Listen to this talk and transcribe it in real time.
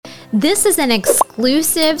This is an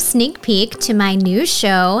exclusive sneak peek to my new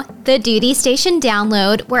show, The Duty Station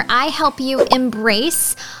Download, where I help you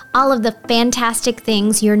embrace all of the fantastic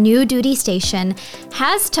things your new duty station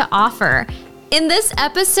has to offer. In this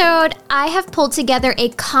episode, I have pulled together a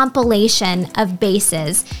compilation of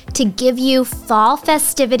bases to give you fall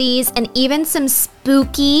festivities and even some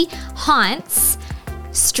spooky haunts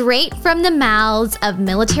straight from the mouths of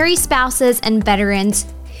military spouses and veterans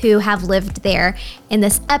who have lived there. In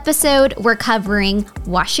this episode, we're covering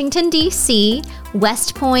Washington, D.C.,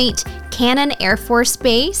 West Point, Cannon Air Force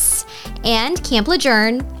Base, and Camp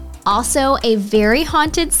Lejeune. Also, a very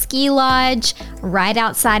haunted ski lodge right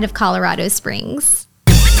outside of Colorado Springs.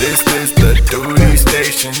 This is the duty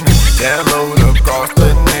station, download across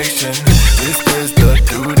the nation. This is the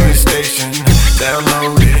duty station,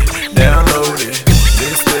 download it, download it.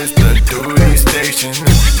 This is the duty station,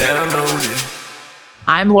 download it.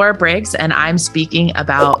 I'm Laura Briggs, and I'm speaking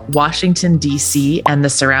about Washington, D.C. and the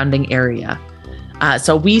surrounding area.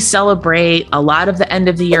 So we celebrate a lot of the end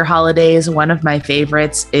of the year holidays. One of my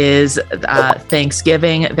favorites is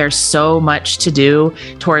Thanksgiving. There's so much to do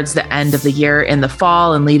towards the end of the year in the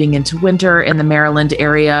fall and leading into winter in the Maryland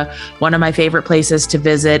area. One of my favorite places to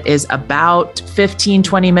visit is about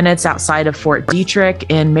 15-20 minutes outside of Fort Detrick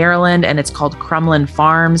in Maryland, and it's called Crumlin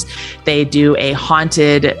Farms. They do a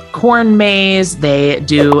haunted corn maze. They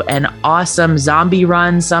do an awesome zombie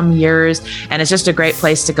run some years, and it's just a great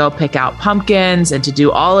place to go pick out pumpkins and to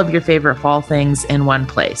do all of your favorite fall things in one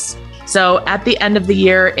place. So at the end of the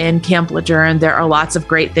year in Camp Lejeune, there are lots of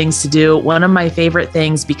great things to do. One of my favorite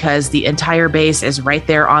things, because the entire base is right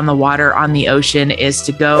there on the water, on the ocean, is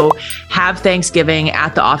to go have Thanksgiving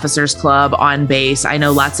at the Officers Club on base. I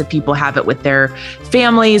know lots of people have it with their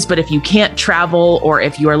families, but if you can't travel or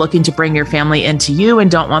if you are looking to bring your family into you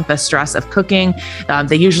and don't want the stress of cooking,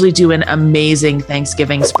 they usually do an amazing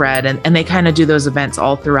Thanksgiving spread. And they kind of do those events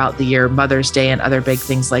all throughout the year, Mother's Day and other big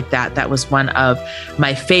things like that. That was one of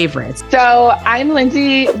my favorites. So I'm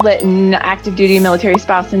Lindsay Litton, active duty military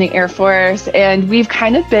spouse in the Air Force, and we've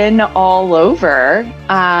kind of been all over.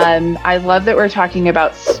 I love that we're talking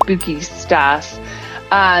about spooky stuff.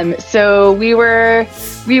 So we were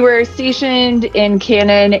stationed in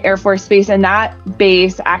Cannon Air Force Base, and that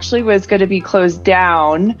base actually was going to be closed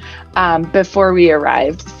down before we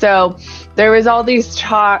arrived. So there was all these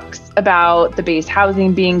talks about the base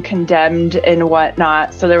housing being condemned and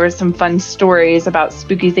whatnot. So there were some fun stories about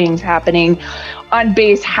spooky things happening on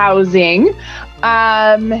base housing.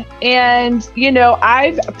 And, you know,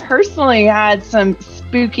 I've personally had some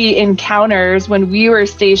spooky encounters when we were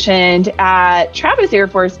stationed at Travis Air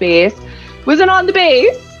Force Base. Wasn't on the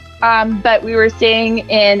base, but we were staying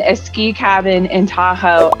in a ski cabin in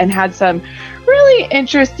Tahoe and had some really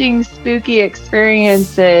interesting, spooky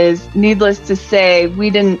experiences. Needless to say,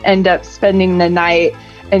 we didn't end up spending the night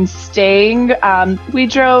and staying. We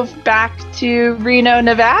drove back to Reno,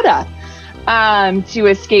 Nevada, to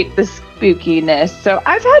escape the spookiness. So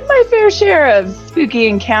I've had my fair share of spooky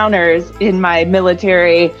encounters in my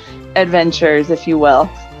military adventures, if you will.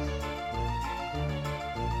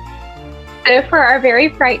 So for our very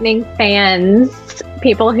frightening fans,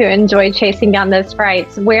 people who enjoy chasing down those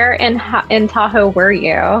frights, where in Tahoe were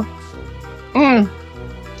you?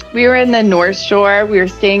 We were in the North Shore. We were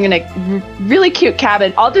staying in a really cute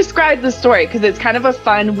cabin. I'll describe the story because it's kind of a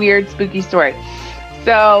fun, weird, spooky story.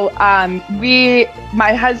 So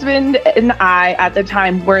my husband and I at the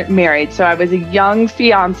time weren't married. So I was a young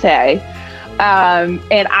fiance.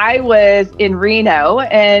 And I was in Reno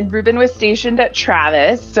and Ruben was stationed at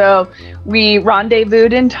Travis. So we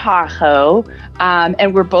rendezvoused in Tahoe,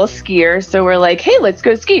 and we're both skiers. So we're like, hey, let's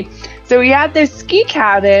go ski. So we had this ski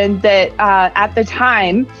cabin that at the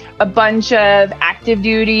time, a bunch of active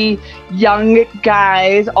duty young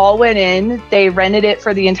guys all went in. They rented it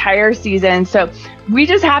for the entire season. So we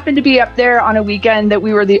just happened to be up there on a weekend that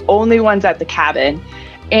we were the only ones at the cabin.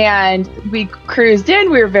 And we cruised in.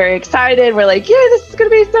 We were very excited. We're like, yeah, this is going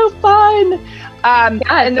to be so fun.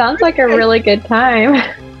 Yeah, it sounds like a really good time.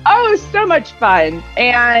 Oh, so much fun.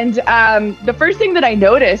 And the first thing that I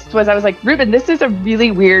noticed was I was like, Ruben, this is a really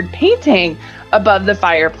weird painting above the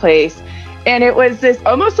fireplace. And it was this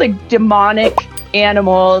almost like demonic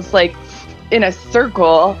animals, like in a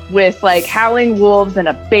circle with like howling wolves and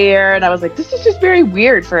a bear. And I was like, this is just very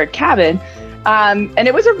weird for a cabin. And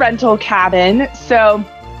it was a rental cabin. So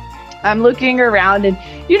I'm looking around, and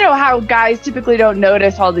you know how guys typically don't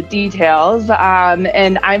notice all the details.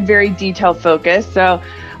 And I'm very detail focused. So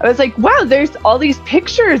I was like, wow, there's all these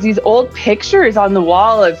pictures, these old pictures on the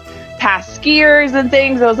wall of past skiers and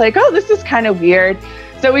things. I was like, oh, this is kind of weird.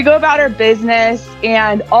 So we go about our business,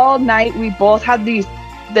 and all night we both had these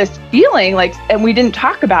this feeling like, and we didn't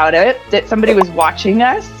talk about it, that somebody was watching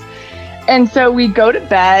us. And so we go to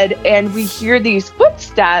bed and we hear these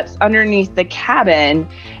footsteps underneath the cabin,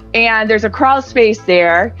 and there's a crawl space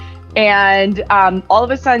there. And all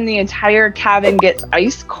of a sudden the entire cabin gets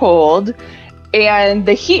ice cold, and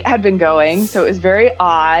the heat had been going. So it was very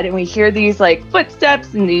odd. And we hear these like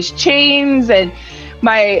footsteps and these chains, and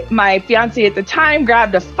my fiance at the time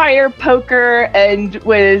grabbed a fire poker and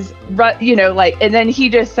was, and then he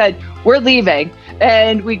just said, "We're leaving."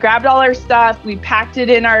 And we grabbed all our stuff. We packed it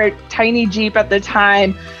in our tiny Jeep at the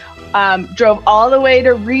time, drove all the way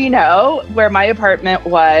to Reno, where my apartment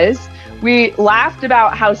was. We laughed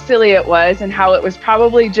about how silly it was and how it was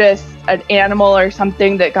probably just an animal or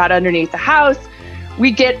something that got underneath the house.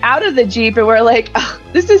 We get out of the Jeep and we're like, oh,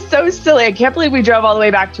 this is so silly. I can't believe we drove all the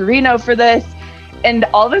way back to Reno for this. And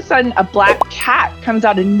all of a sudden, a black cat comes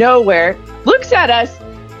out of nowhere, looks at us,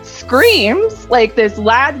 screams like this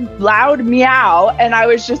loud meow. And I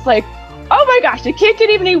was just like, oh my gosh, it can't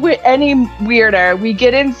get any weirder. We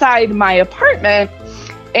get inside my apartment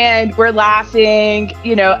and we're laughing,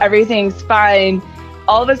 everything's fine.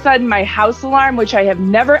 All of a sudden, my house alarm, which I have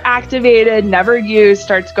never activated, never used,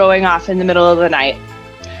 starts going off in the middle of the night.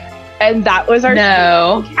 And that was our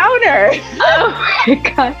encounter. Oh my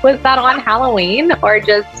God. Was that on Halloween or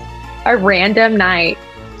just a random night?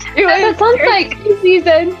 That sounds like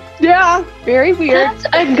season. Yeah, very weird. That's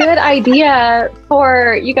a good idea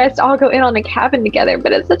for you guys to all go in on a cabin together,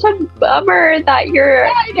 but it's such a bummer that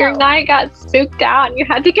your night got spooked out and you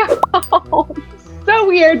had to go home. So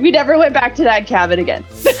weird. We never went back to that cabin again.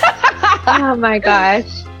 Oh my gosh.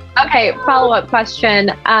 Okay, follow-up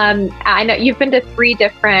question. I know you've been to 3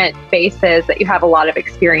 different bases that you have a lot of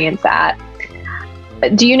experience at.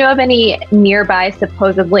 Do you know of any nearby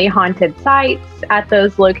supposedly haunted sites at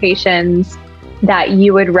those locations that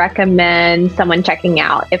you would recommend someone checking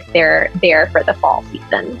out if they're there for the fall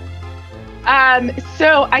season?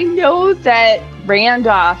 So I know that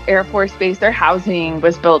Randolph Air Force Base, their housing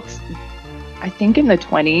was built, I think in the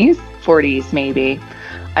 20s, 40s maybe.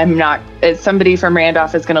 I'm not, somebody from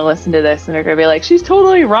Randolph is going to listen to this and they're going to be like, she's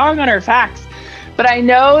totally wrong on her facts. But I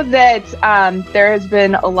know that there has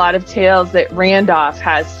been a lot of tales that Randolph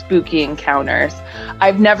has spooky encounters.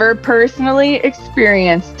 I've never personally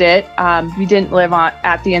experienced it. We didn't live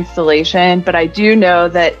at the installation, but I do know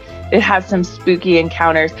that it has some spooky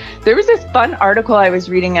encounters. There was this fun article I was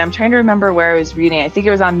reading. I'm trying to remember where I was reading. I think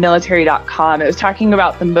it was on military.com. It was talking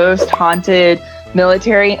about the most haunted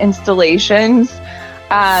military installations.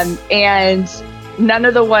 And none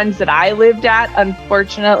of the ones that I lived at,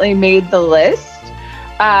 unfortunately, made the list.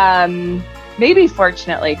 Maybe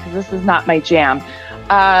fortunately, because this is not my jam.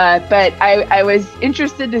 But I was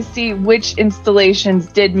interested to see which installations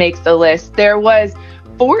did make the list. There was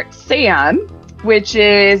Fort Sam, which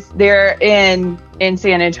is there in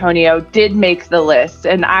San Antonio, did make the list.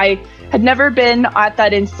 And I had never been at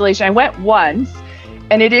that installation. I went once,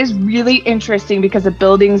 and it is really interesting because the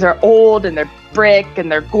buildings are old and they're brick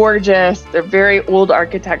and they're gorgeous. They're very old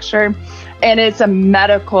architecture. And it's a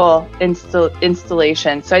medical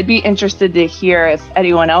installation. So I'd be interested to hear if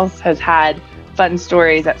anyone else has had fun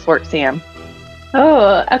stories at Fort Sam.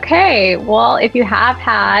 Oh, okay. Well, if you have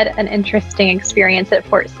had an interesting experience at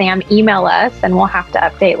Fort Sam, email us and we'll have to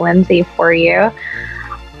update Lindsay for you.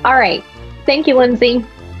 All right. Thank you, Lindsay.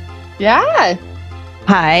 Yeah.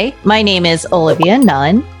 Hi, my name is Olivia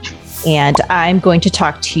Nunn, and I'm going to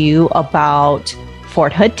talk to you about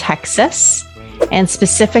Fort Hood, Texas, and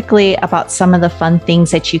specifically about some of the fun things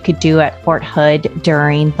that you could do at Fort Hood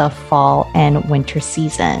during the fall and winter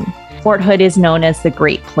season. Fort Hood is known as the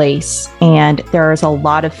Great Place, and there's a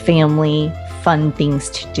lot of family fun things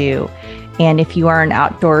to do. And if you are an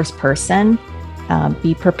outdoors person,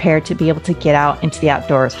 be prepared to be able to get out into the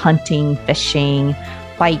outdoors, hunting, fishing,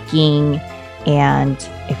 biking, and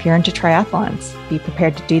if you're into triathlons, be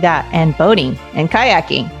prepared to do that, and boating and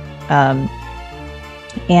kayaking,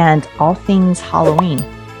 and all things Halloween,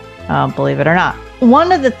 believe it or not.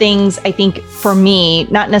 One of the things I think for me,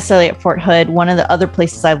 not necessarily at Fort Hood, one of the other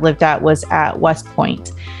places I've lived at was at West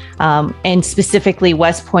Point. And specifically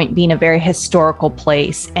West Point being a very historical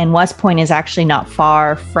place. And West Point is actually not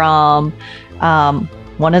far from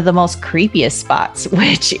one of the most creepiest spots,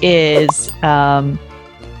 which is,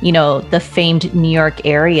 the famed New York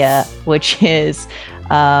area, which is,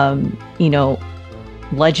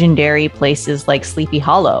 legendary places like Sleepy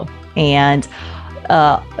Hollow. And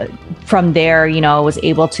from there, I was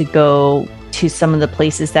able to go to some of the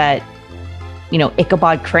places that,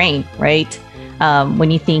 Ichabod Crane, right?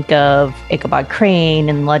 When you think of Ichabod Crane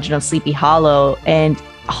and Legend of Sleepy Hollow, and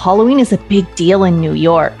Halloween is a big deal in New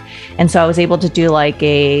York. And so I was able to do like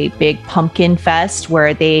a big pumpkin fest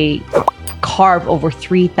where they carve over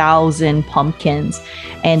 3,000 pumpkins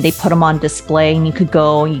and they put them on display, and you could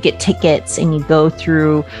go and you get tickets and you go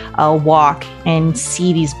through a walk and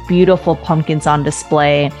see these beautiful pumpkins on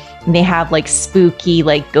display. And they have like spooky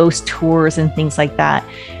like ghost tours and things like that.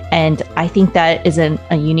 And I think that is a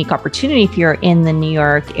unique opportunity if you're in the New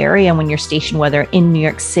York area, when you're stationed, whether in New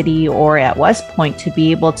York City or at West Point, to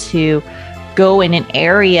be able to go in an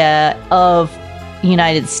area of the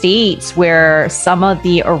United States where some of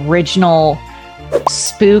the original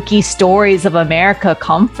spooky stories of America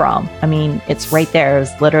come from. I mean, it's right there.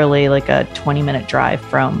 It's literally like a 20-minute drive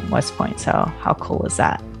from West Point. So how cool is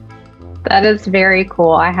that? That is very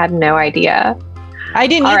cool. I had no idea. I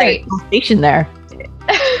didn't All either. right. Station there.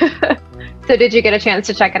 So did you get a chance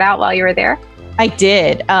to check it out while you were there? I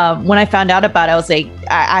did. When I found out about it, I was like,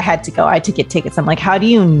 I had to go. I had to get tickets. I'm like, how do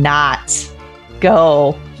you not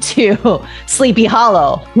go to Sleepy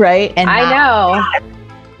Hollow, right? And I know.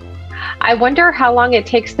 I wonder how long it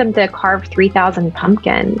takes them to carve 3,000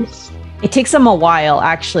 pumpkins. It takes them a while,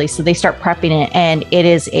 actually. So they start prepping it, and it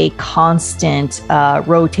is a constant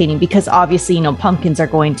rotating, because obviously, you know, pumpkins are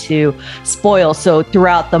going to spoil. So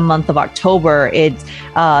throughout the month of October,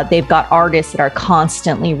 they've got artists that are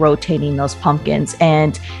constantly rotating those pumpkins,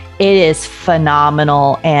 and it is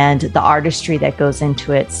phenomenal, and the artistry that goes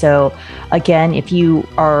into it. So again, if you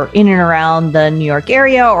are in and around the New York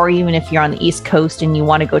area, or even if you're on the East Coast and you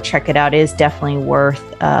want to go check it out, it is definitely worth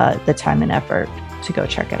the time and effort to go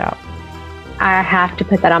check it out. I have to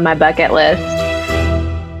put that on my bucket list.